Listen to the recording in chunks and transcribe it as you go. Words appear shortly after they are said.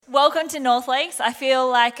welcome to North Lakes. I feel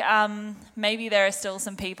like maybe there are still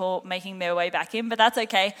some people making their way back in, but that's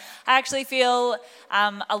okay. I actually feel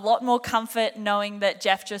a lot more comfort knowing that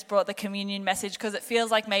Jeff just brought the communion message, because it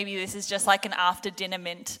feels like maybe this is just like an after dinner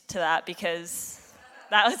mint to that, because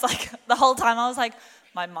that was like the whole time I was like,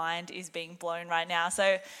 my mind is being blown right now.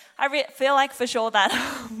 So I feel like for sure that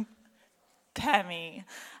Pammy.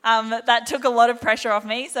 That took a lot of pressure off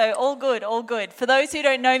me, so all good, all good. For those who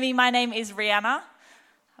don't know me, my name is Rihanna.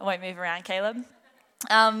 I won't move around, Caleb.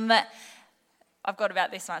 I've got about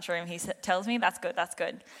this much room, he tells me. That's good, that's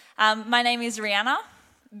good. My name is Rihanna.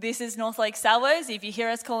 This is North Lakes Salvos. If you hear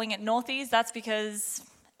us calling it Northies, that's because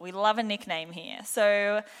we love a nickname here.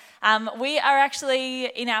 So we are actually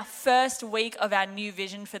in our first week of our new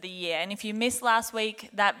vision for the year. And if you missed last week,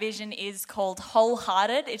 that vision is called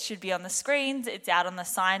Wholehearted. It should be on the screens. It's out on the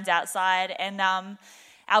signs outside. And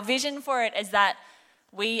our vision for it is that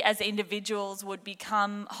we as individuals would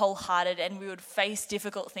become wholehearted, and we would face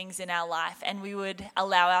difficult things in our life, and we would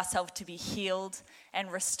allow ourselves to be healed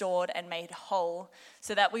and restored and made whole,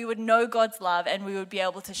 so that we would know God's love and we would be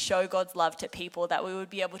able to show God's love to people, that we would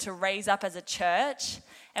be able to raise up as a church,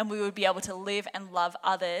 and we would be able to live and love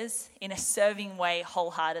others in a serving way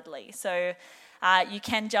wholeheartedly. So you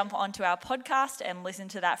can jump onto our podcast and listen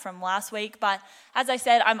to that from last week. But as I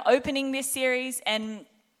said, I'm opening this series, and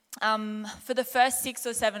for the first 6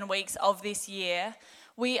 or 7 weeks of this year,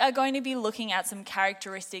 we are going to be looking at some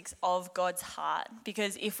characteristics of God's heart,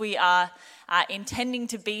 because if we are intending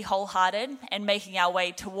to be wholehearted and making our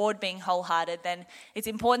way toward being wholehearted, then it's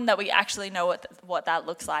important that we actually know what that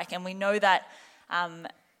looks like, and we know that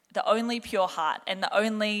the only pure heart and the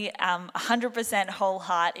only 100% whole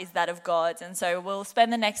heart is that of God's. And so we'll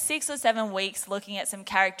spend the next 6 or 7 weeks looking at some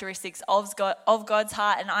characteristics of God's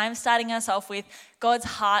heart. And I'm starting us off with God's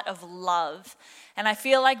heart of love. And I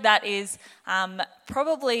feel like that is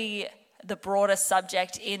probably the broadest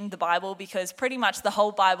subject in the Bible, because pretty much the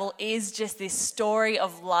whole Bible is just this story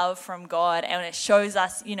of love from God, and it shows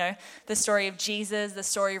us, the story of Jesus, the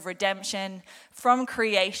story of redemption from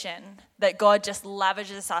creation, that God just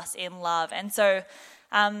lavishes us in love. And so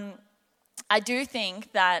I do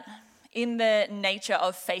think that in the nature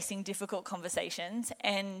of facing difficult conversations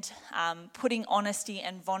and putting honesty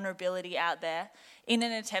and vulnerability out there in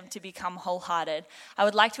an attempt to become wholehearted, I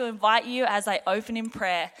would like to invite you, as I open in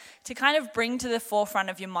prayer, to kind of bring to the forefront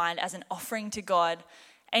of your mind as an offering to God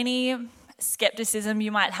any skepticism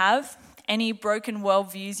you might have, any broken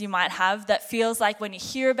worldviews you might have, that feels like when you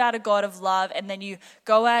hear about a God of love and then you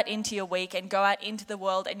go out into your week and go out into the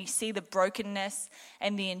world and you see the brokenness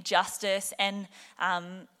and the injustice and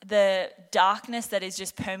the darkness that is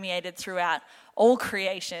just permeated throughout all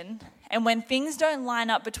creation. And when things don't line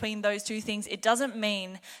up between those two things, it doesn't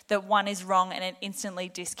mean that one is wrong and it instantly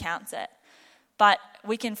discounts it. But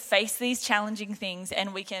we can face these challenging things,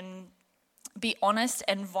 and we can be honest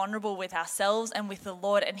and vulnerable with ourselves and with the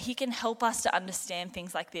Lord, and He can help us to understand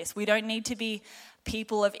things like this. We don't need to be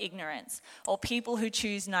people of ignorance or people who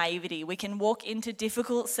choose naivety. We can walk into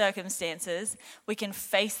difficult circumstances, we can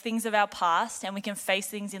face things of our past, and we can face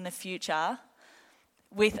things in the future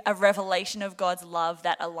with a revelation of God's love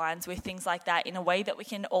that aligns with things like that, in a way that we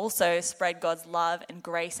can also spread God's love and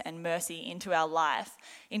grace and mercy into our life,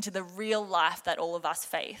 into the real life that all of us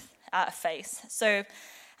face. So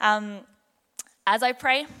as I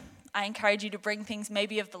pray, I encourage you to bring things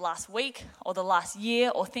maybe of the last week or the last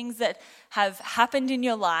year, or things that have happened in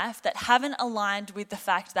your life that haven't aligned with the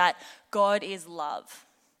fact that God is love.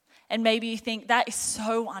 And maybe you think, that is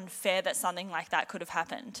so unfair that something like that could have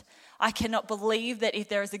happened. I cannot believe that if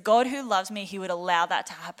there is a God who loves me, He would allow that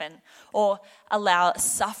to happen, or allow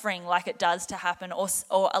suffering like it does to happen,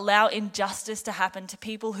 or allow injustice to happen to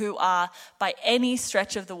people who are, by any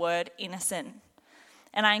stretch of the word, innocent.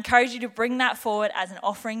 And I encourage you to bring that forward as an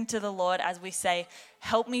offering to the Lord, as we say,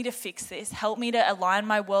 help me to fix this, help me to align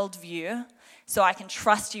my worldview so I can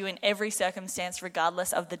trust you in every circumstance,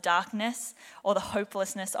 regardless of the darkness or the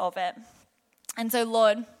hopelessness of it. And so,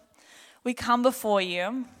 Lord, we come before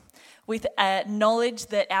you with a knowledge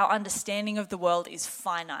that our understanding of the world is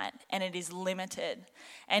finite and it is limited.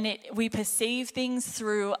 And we perceive things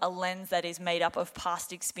through a lens that is made up of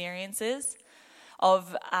past experiences,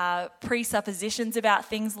 of presuppositions about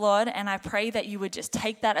things, Lord. And I pray that you would just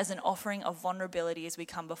take that as an offering of vulnerability as we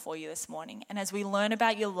come before you this morning. And as we learn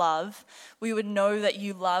about your love, we would know that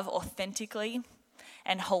you love authentically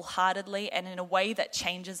and wholeheartedly and in a way that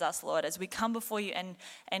changes us, Lord. As we come before you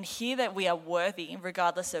and hear that we are worthy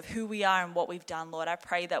regardless of who we are and what we've done, Lord, I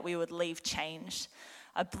pray that we would leave changed.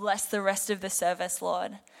 I bless the rest of the service,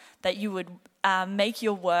 Lord, that you would make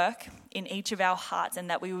your work in each of our hearts and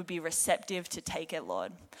that we would be receptive to take it,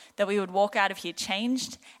 Lord. That we would walk out of here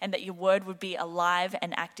changed and that your word would be alive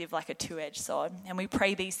and active like a two-edged sword. And we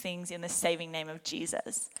pray these things in the saving name of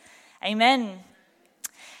Jesus. Amen.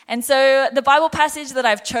 And so the Bible passage that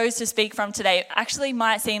I've chose to speak from today actually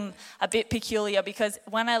might seem a bit peculiar because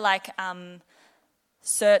when I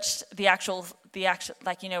searched the actual,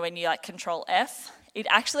 when you Control F, it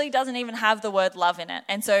actually doesn't even have the word love in it.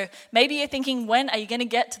 And so maybe you're thinking, when are you going to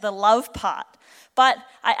get to the love part? But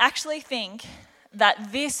I actually think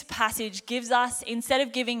that this passage gives us, instead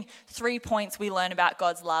of giving 3 points we learn about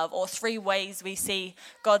God's love or 3 ways we see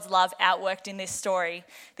God's love outworked in this story,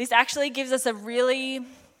 this actually gives us a really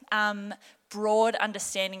broad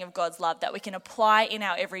understanding of God's love that we can apply in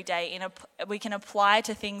our everyday. We can apply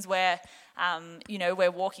to things where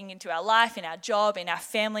we're walking into our life, in our job, in our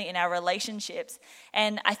family, in our relationships.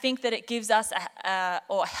 And I think that it gives us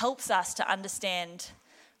or helps us to understand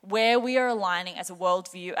where we are aligning as a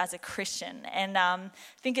worldview as a Christian. And I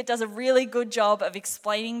think it does a really good job of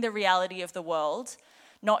explaining the reality of the world,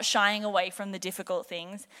 not shying away from the difficult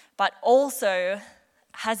things, but also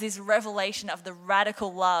has this revelation of the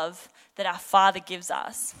radical love that our Father gives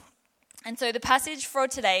us. And so the passage for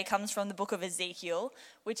today comes from the book of Ezekiel,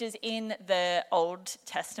 which is in the Old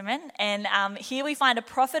Testament. And here we find a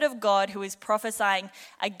prophet of God who is prophesying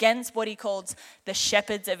against what he calls the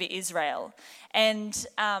shepherds of Israel. And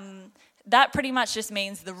that pretty much just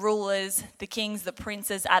means the rulers, the kings, the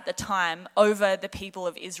princes at the time over the people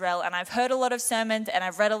of Israel. And I've heard a lot of sermons and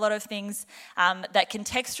I've read a lot of things that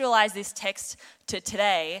contextualize this text to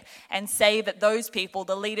today and say that those people,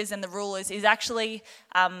 the leaders and the rulers, is actually,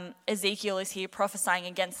 Ezekiel is here prophesying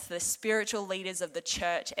against the spiritual leaders of the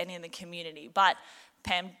church and in the community. But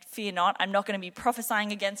Pam, fear not, I'm not going to be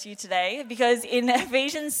prophesying against you today, because in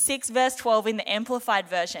Ephesians 6 verse 12 in the Amplified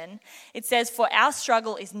Version, it says, "For our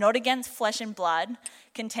struggle is not against flesh and blood,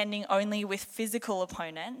 contending only with physical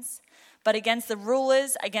opponents, but against the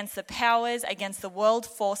rulers, against the powers, against the world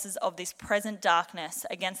forces of this present darkness,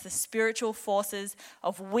 against the spiritual forces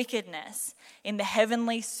of wickedness in the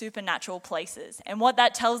heavenly supernatural places." And what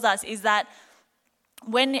that tells us is that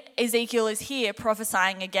when Ezekiel is here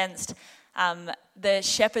prophesying against the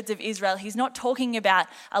shepherds of Israel, he's not talking about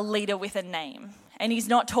a leader with a name, and he's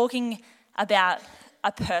not talking about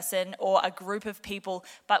a person or a group of people.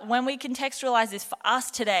 But when we contextualize this for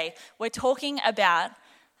us today, we're talking about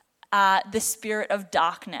the spirit of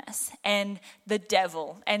darkness and the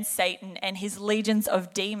devil and Satan and his legions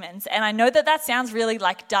of demons. And I know that sounds really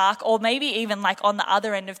dark, or maybe even on the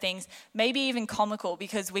other end of things, maybe even comical,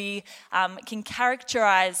 because we can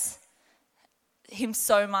characterize him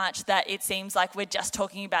so much that it seems like we're just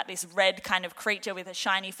talking about this red kind of creature with a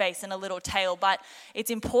shiny face and a little tail. But it's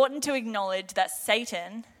important to acknowledge that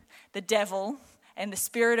Satan, the devil, and the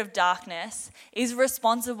spirit of darkness is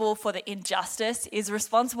responsible for the injustice, is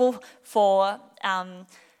responsible for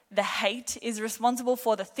the hate, is responsible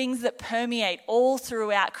for the things that permeate all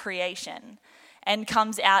throughout creation and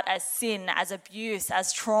comes out as sin, as abuse,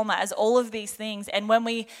 as trauma, as all of these things. And when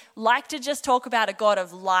we like to just talk about a God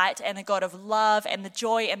of light and a God of love and the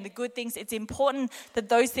joy and the good things, it's important that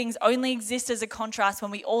those things only exist as a contrast when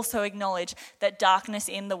we also acknowledge that darkness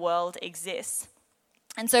in the world exists.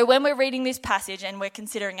 And so when we're reading this passage and we're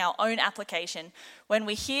considering our own application, when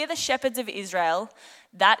we hear the shepherds of Israel,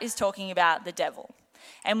 that is talking about the devil.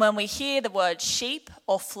 And when we hear the word sheep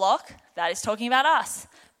or flock, that is talking about us.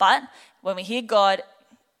 But when we hear God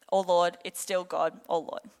or Lord, it's still God or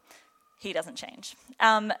Lord. He doesn't change.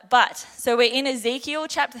 So we're in Ezekiel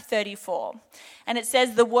chapter 34, and it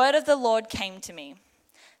says, "The word of the Lord came to me.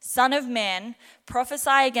 Son of man,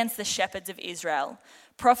 prophesy against the shepherds of Israel.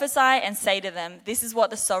 Prophesy and say to them, this is what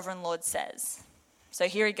the sovereign Lord says." So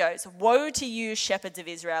here he goes. "Woe to you, shepherds of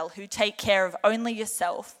Israel, who take care of only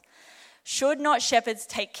yourself. Should not shepherds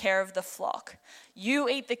take care of the flock? You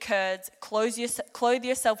eat the curds, clothe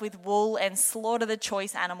yourself with wool, and slaughter the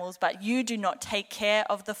choice animals, but you do not take care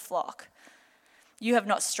of the flock. You have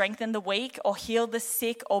not strengthened the weak, or healed the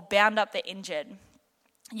sick, or bound up the injured.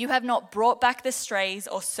 You have not brought back the strays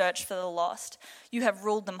or searched for the lost. You have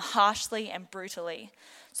ruled them harshly and brutally.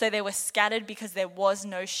 So they were scattered because there was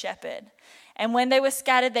no shepherd. And when they were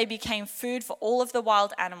scattered, they became food for all of the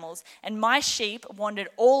wild animals. And my sheep wandered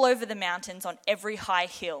all over the mountains on every high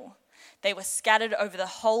hill. They were scattered over the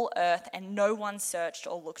whole earth, and no one searched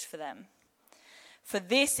or looked for them. For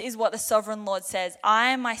this is what the sovereign Lord says,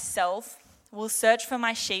 I myself will search for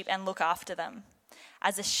my sheep and look after them,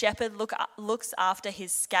 as a shepherd looks after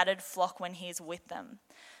his scattered flock when he is with them.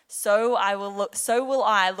 So will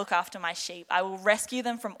I look after my sheep. I will rescue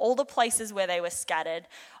them from all the places where they were scattered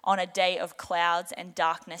on a day of clouds and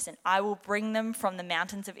darkness, and I will bring them from the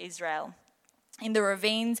mountains of Israel, in the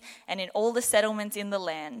ravines and in all the settlements in the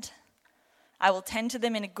land. I will tend to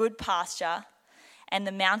them in a good pasture, and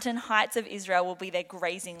the mountain heights of Israel will be their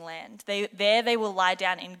grazing land. There they will lie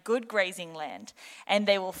down in good grazing land, and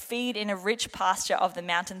they will feed in a rich pasture of the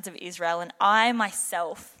mountains of Israel, and I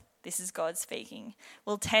myself, this is God speaking,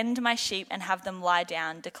 will tend my sheep and have them lie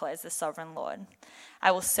down, declares the sovereign Lord.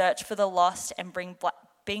 I will search for the lost and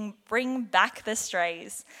bring back the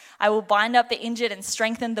strays. I will bind up the injured and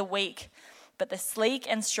strengthen the weak, but the sleek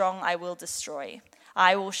and strong I will destroy.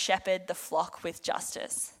 I will shepherd the flock with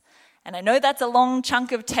justice. And I know that's a long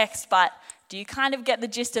chunk of text, but do you kind of get the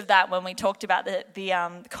gist of that when we talked about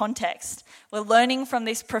the context? We're learning from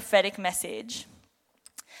this prophetic message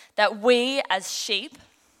that we as sheep,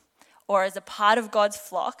 or as a part of God's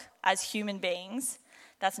flock, as human beings,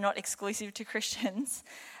 that's not exclusive to Christians,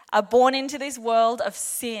 are born into this world of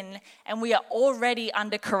sin, and we are already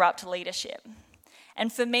under corrupt leadership.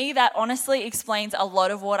 And for me, that honestly explains a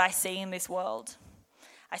lot of what I see in this world.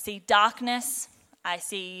 I see darkness, I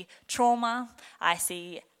see trauma, I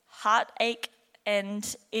see heartache, and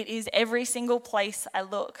it is every single place I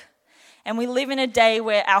look. And we live in a day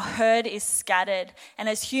where our herd is scattered, and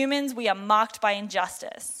as humans, we are marked by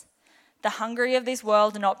injustice. The hungry of this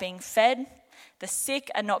world are not being fed, the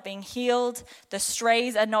sick are not being healed, the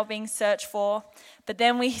strays are not being searched for. But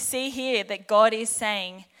then we see here that God is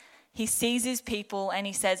saying, he sees his people and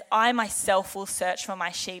he says, I myself will search for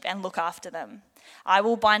my sheep and look after them. I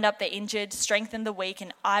will bind up the injured, strengthen the weak,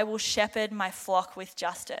 and I will shepherd my flock with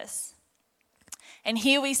justice. And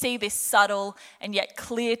here we see this subtle and yet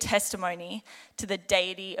clear testimony to the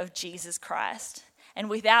deity of Jesus Christ. And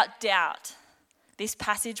without doubt, this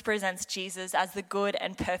passage presents Jesus as the good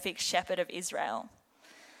and perfect shepherd of Israel.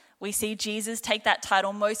 We see Jesus take that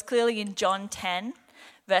title most clearly in John 10,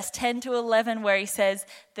 verse 10 to 11, where he says,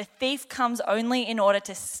 the thief comes only in order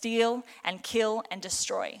to steal and kill and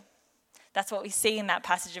destroy. That's what we see in that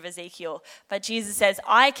passage of Ezekiel. But Jesus says,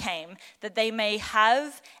 I came that they may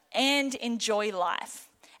have and enjoy life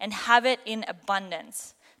and have it in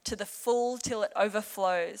abundance to the full till it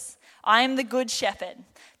overflows. I am the good shepherd.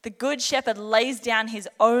 The good shepherd lays down his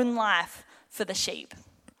own life for the sheep.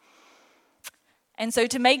 And so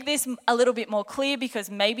to make this a little bit more clear, because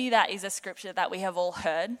maybe that is a scripture that we have all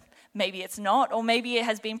heard, maybe it's not, or maybe it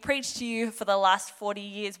has been preached to you for the last 40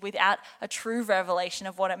 years without a true revelation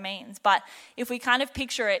of what it means. But if we kind of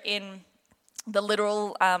picture it in the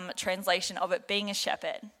literal translation of it being a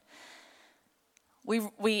shepherd,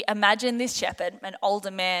 we imagine this shepherd, an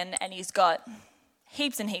older man, and he's got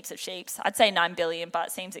heaps and heaps of sheep. I'd say 9 billion, but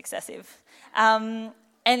it seems excessive. And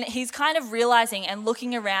he's kind of realizing and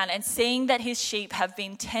looking around and seeing that his sheep have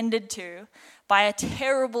been tended to by a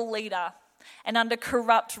terrible leader and under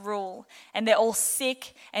corrupt rule. And they're all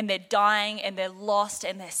sick and they're dying and they're lost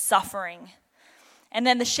and they're suffering. And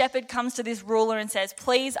then the shepherd comes to this ruler and says,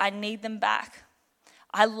 please, I need them back.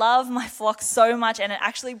 I love my flock so much, and it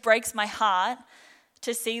actually breaks my heart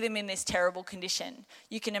to see them in this terrible condition.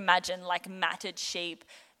 You can imagine like matted sheep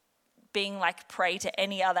being like prey to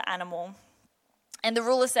any other animal. And the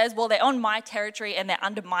ruler says, well, they're on my territory and they're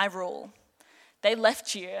under my rule. They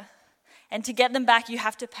left you. And to get them back, you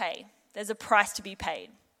have to pay. There's a price to be paid.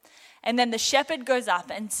 And then the shepherd goes up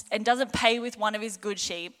and doesn't pay with one of his good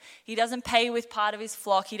sheep. He doesn't pay with part of his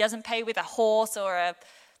flock. He doesn't pay with a horse or a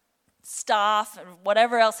staff or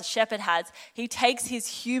whatever else a shepherd has. He takes his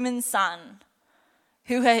human son,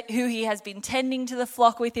 who he has been tending to the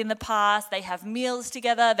flock with in the past. They have meals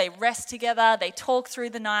together, they rest together, they talk through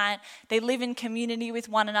the night, they live in community with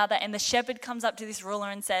one another. And the shepherd comes up to this ruler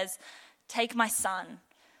and says, take my son,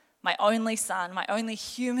 my only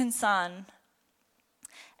human son,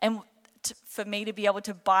 and for me to be able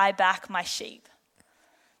to buy back my sheep.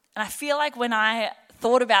 And I feel like when I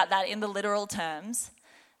thought about that in the literal terms,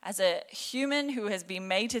 as a human who has been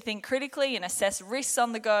made to think critically and assess risks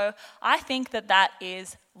on the go, I think that that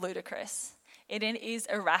is ludicrous. It is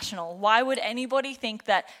irrational. Why would anybody think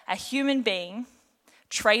that a human being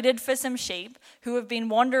traded for some sheep who have been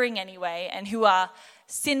wandering anyway and who are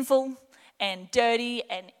sinful and dirty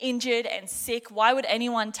and injured and sick, why would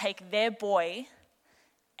anyone take their boy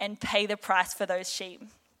and pay the price for those sheep?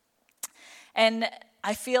 And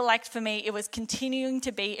I feel like for me, it was continuing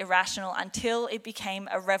to be irrational until it became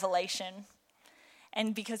a revelation.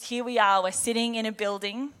 And because here we are, we're sitting in a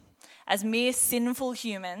building as mere sinful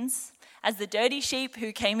humans, as the dirty sheep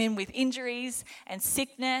who came in with injuries and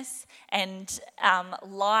sickness and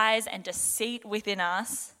lies and deceit within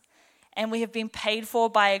us. And we have been paid for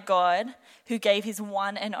by a God who gave his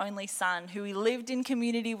one and only Son, who he lived in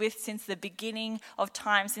community with since the beginning of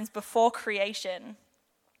time, since before creation.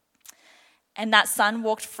 And that Son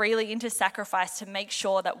walked freely into sacrifice to make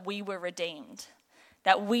sure that we were redeemed,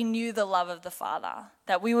 that we knew the love of the Father,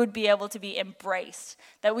 that we would be able to be embraced,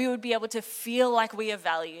 that we would be able to feel like we are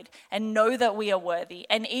valued and know that we are worthy.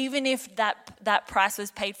 And even if that price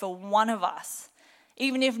was paid for one of us,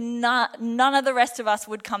 even if none of the rest of us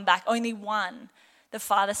would come back, only one, the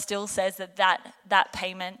Father still says that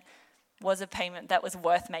payment was a payment that was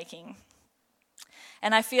worth making.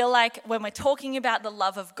 And I feel like when we're talking about the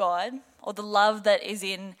love of God, or the love that is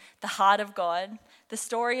in the heart of God, the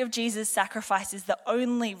story of Jesus' sacrifice is the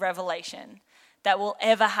only revelation that we'll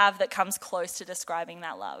ever have that comes close to describing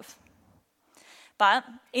that love. But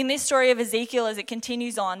in this story of Ezekiel, as it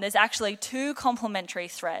continues on, there's actually two complementary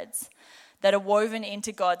threads that are woven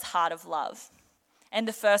into God's heart of love. And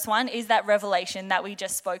the first one is that revelation that we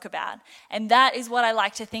just spoke about. And that is what I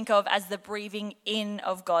like to think of as the breathing in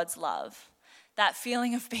of God's love. That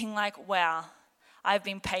feeling of being like, wow, I've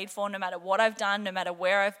been paid for no matter what I've done, no matter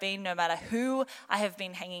where I've been, no matter who I have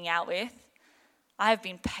been hanging out with. I have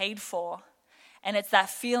been paid for. And it's that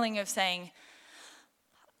feeling of saying,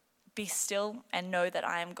 be still and know that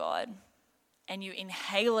I am God. And you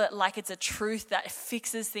inhale it like it's a truth that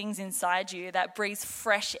fixes things inside you, that breathes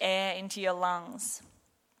fresh air into your lungs.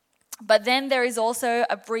 But then there is also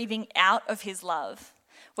a breathing out of his love,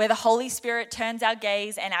 where the Holy Spirit turns our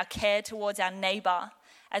gaze and our care towards our neighbor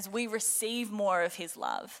as we receive more of his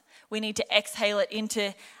love. We need to exhale it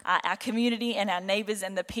into our community and our neighbors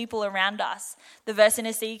and the people around us. The verse in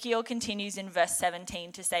Ezekiel continues in verse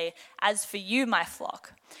 17 to say, as for you, my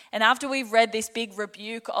flock. And after we've read this big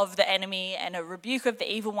rebuke of the enemy and a rebuke of the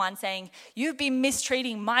evil one saying, you've been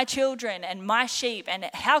mistreating my children and my sheep, and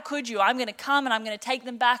how could you? I'm going to come and I'm going to take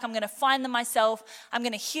them back. I'm going to find them myself. I'm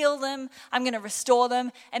going to heal them. I'm going to restore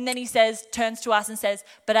them. And then he turns to us and says,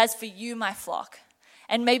 but as for you, my flock.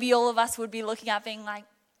 And maybe all of us would be looking up being like,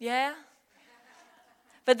 yeah.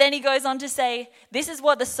 But then he goes on to say, this is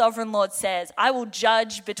what the sovereign Lord says. I will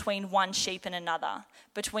judge between one sheep and another,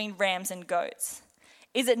 between rams and goats.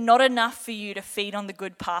 Is it not enough for you to feed on the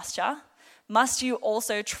good pasture? Must you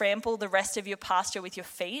also trample the rest of your pasture with your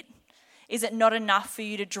feet? Is it not enough for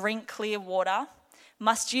you to drink clear water?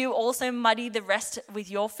 Must you also muddy the rest with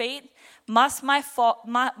your feet? Must my flock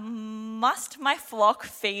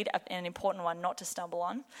feed, an important one not to stumble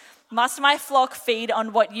on, must my flock feed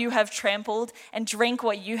on what you have trampled and drink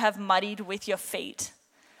what you have muddied with your feet?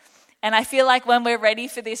 And I feel like when we're ready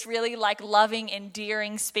for this really like loving,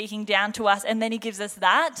 endearing speaking down to us, and then he gives us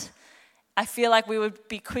that, I feel like we would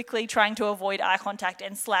be quickly trying to avoid eye contact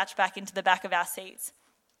and slouch back into the back of our seats.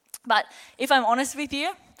 But if I'm honest with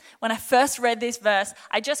you, when I first read this verse,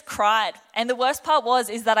 I just cried. And the worst part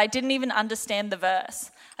is that I didn't even understand the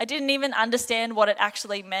verse. I didn't even understand what it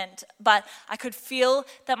actually meant. But I could feel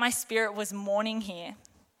that my spirit was mourning here.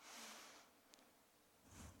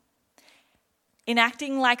 In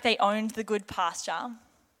acting like they owned the good pasture,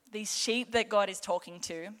 these sheep that God is talking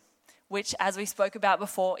to, which as we spoke about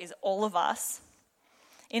before is all of us,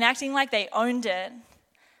 in acting like they owned it,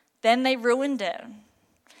 then they ruined it.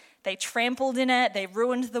 They trampled in it, they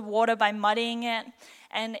ruined the water by muddying it,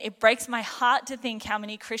 and it breaks my heart to think how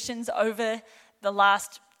many Christians over the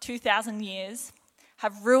last 2,000 years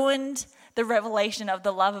have ruined the revelation of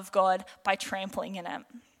the love of God by trampling in it.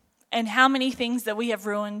 And how many things that we have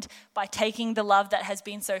ruined by taking the love that has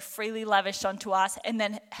been so freely lavished onto us and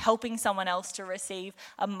then helping someone else to receive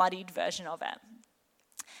a muddied version of it.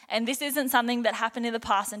 And this isn't something that happened in the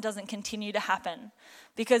past and doesn't continue to happen,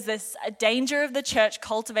 because there's a danger of the church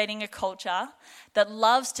cultivating a culture that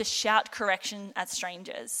loves to shout correction at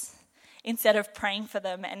strangers instead of praying for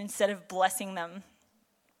them and instead of blessing them.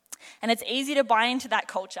 And it's easy to buy into that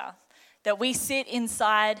culture, that we sit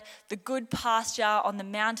inside the good pasture on the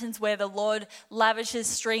mountains where the Lord lavishes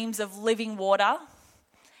streams of living water.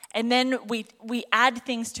 And then we add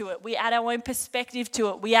things to it. We add our own perspective to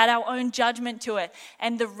it. We add our own judgment to it.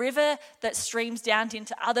 And the river that streams down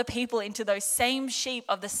into other people, into those same sheep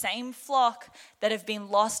of the same flock that have been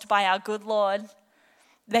lost by our good Lord,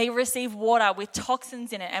 they receive water with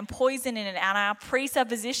toxins in it and poison in it and our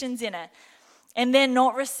presuppositions in it. And they're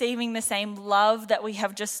not receiving the same love that we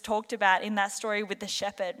have just talked about in that story with the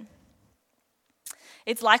shepherd.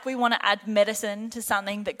 It's like we want to add medicine to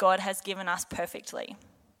something that God has given us perfectly.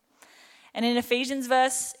 And in Ephesians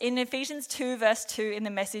 2 verse 2 in the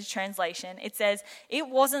Message translation, it says, it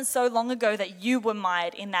wasn't so long ago that you were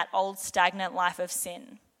mired in that old stagnant life of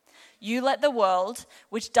sin. You let the world,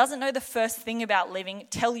 which doesn't know the first thing about living,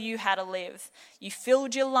 tell you how to live. You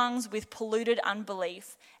filled your lungs with polluted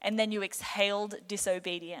unbelief, and then you exhaled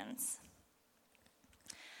disobedience.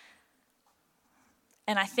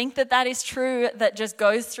 And I think that is true, that just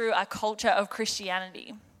goes through our culture of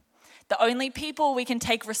Christianity. The only people we can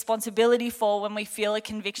take responsibility for when we feel a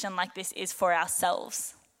conviction like this is for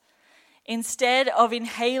ourselves. Instead of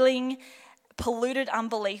inhaling polluted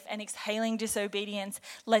unbelief and exhaling disobedience,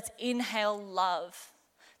 let's inhale love.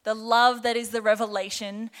 The love that is the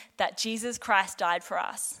revelation that Jesus Christ died for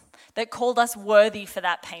us, that called us worthy for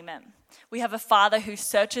that payment. We have a Father who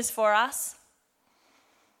searches for us,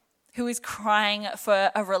 who is crying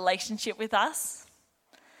for a relationship with us.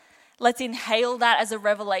 Let's inhale that as a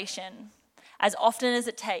revelation, as often as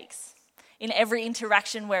it takes, in every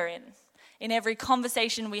interaction we're in every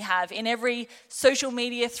conversation we have, in every social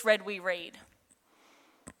media thread we read,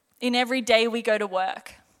 in every day we go to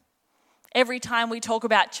work, every time we talk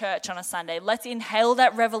about church on a Sunday. Let's inhale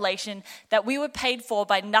that revelation that we were paid for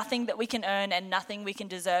by nothing that we can earn and nothing we can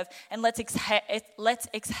deserve, and let's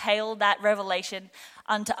exhale that revelation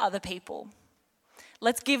unto other people.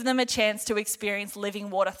 Let's give them a chance to experience living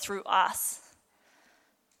water through us.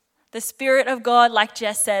 The Spirit of God, like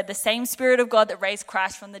Jess said, the same Spirit of God that raised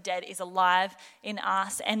Christ from the dead is alive in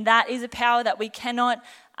us. And that is a power that we cannot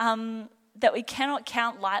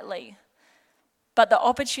count lightly. But the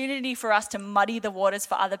opportunity for us to muddy the waters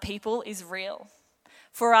for other people is real.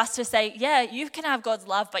 For us to say, yeah, you can have God's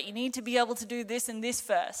love, but you need to be able to do this and this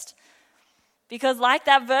first. Because like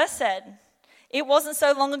that verse said, it wasn't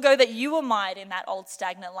so long ago that you were mired in that old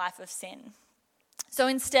stagnant life of sin. So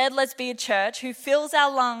instead, let's be a church who fills our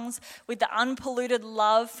lungs with the unpolluted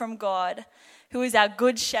love from God, who is our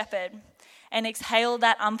good shepherd, and exhale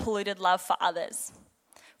that unpolluted love for others,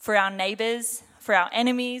 for our neighbors, for our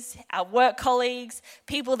enemies, our work colleagues,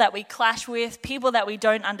 people that we clash with, people that we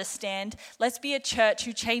don't understand. Let's be a church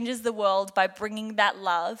who changes the world by bringing that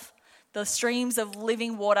love, the streams of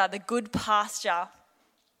living water, the good pasture,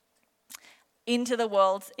 into the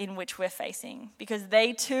world in which we're facing, because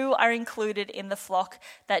they too are included in the flock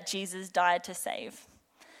that Jesus died to save.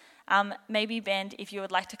 Maybe, band, if you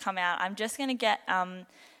would like to come out, I'm just going to get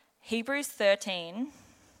Hebrews 13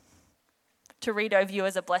 to read over you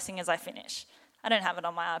as a blessing as I finish. I don't have it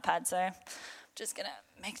on my iPad, so I'm just going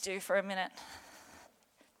to make do for a minute.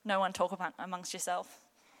 No one talk about amongst yourself.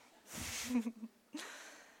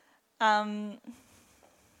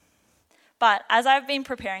 But as I've been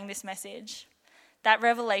preparing this message, that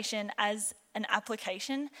revelation as an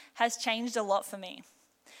application has changed a lot for me.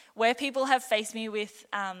 Where people have faced me with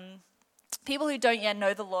people who don't yet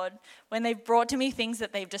know the Lord, when they've brought to me things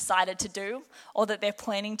that they've decided to do or that they're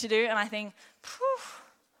planning to do, and I think,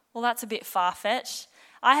 well, that's a bit far-fetched.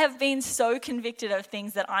 I have been so convicted of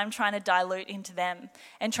things that I'm trying to dilute into them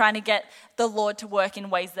and trying to get the Lord to work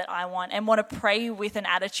in ways that I want and want to pray with an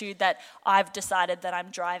attitude that I've decided that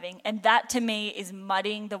I'm driving. And that to me is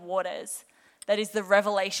muddying the waters. That is the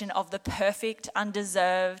revelation of the perfect,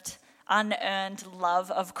 undeserved, unearned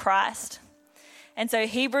love of Christ. And so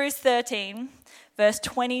Hebrews 13, verse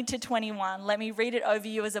 20 to 21, let me read it over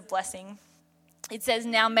you as a blessing. It says,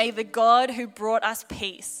 "Now may the God who brought us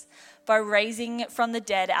peace by raising from the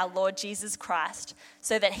dead our Lord Jesus Christ,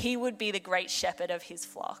 so that he would be the great shepherd of his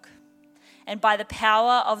flock. And by the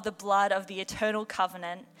power of the blood of the eternal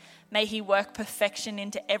covenant, may he work perfection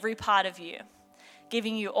into every part of you,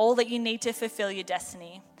 giving you all that you need to fulfill your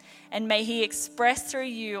destiny. And may he express through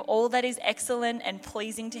you all that is excellent and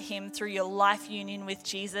pleasing to him through your life union with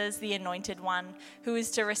Jesus, the Anointed One, who is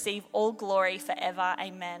to receive all glory forever.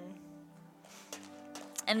 Amen."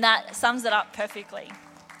 And that sums it up perfectly.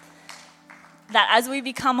 That as we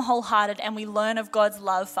become wholehearted and we learn of God's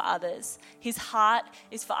love for others, his heart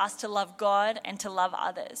is for us to love God and to love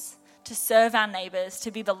others, to serve our neighbors,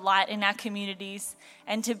 to be the light in our communities,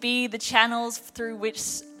 and to be the channels through which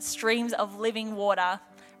streams of living water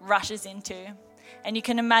rushes into. And you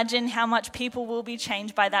can imagine how much people will be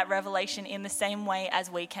changed by that revelation in the same way as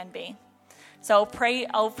we can be. So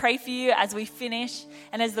I'll pray for you as we finish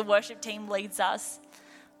and as the worship team leads us.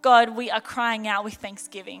 God, we are crying out with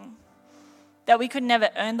thanksgiving that we could never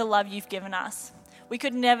earn the love you've given us. We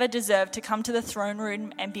could never deserve to come to the throne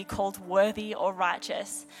room and be called worthy or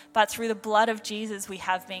righteous, but through the blood of Jesus we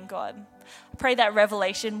have been, God. I pray that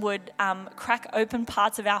revelation would crack open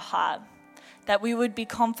parts of our heart, that we would be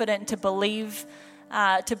confident to believe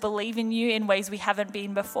in you in ways we haven't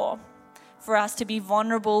been before, for us to be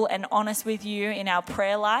vulnerable and honest with you in our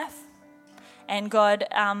prayer life, and God,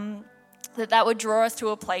 that would draw us to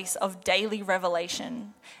a place of daily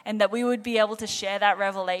revelation, and that we would be able to share that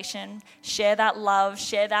revelation, share that love,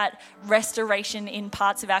 share that restoration in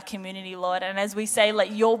parts of our community, Lord. And as we say,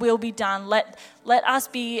 let your will be done, let us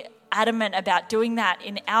be adamant about doing that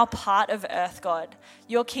in our part of earth, God.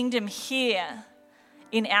 Your kingdom here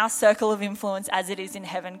in our circle of influence as it is in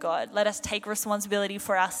heaven, God. Let us take responsibility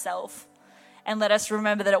for ourselves, and let us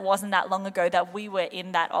remember that it wasn't that long ago that we were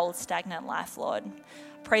in that old stagnant life, Lord.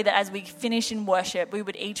 Pray that as we finish in worship, we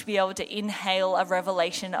would each be able to inhale a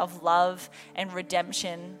revelation of love and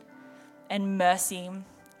redemption and mercy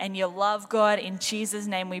and your love, God. In Jesus'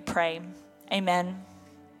 name we pray. Amen.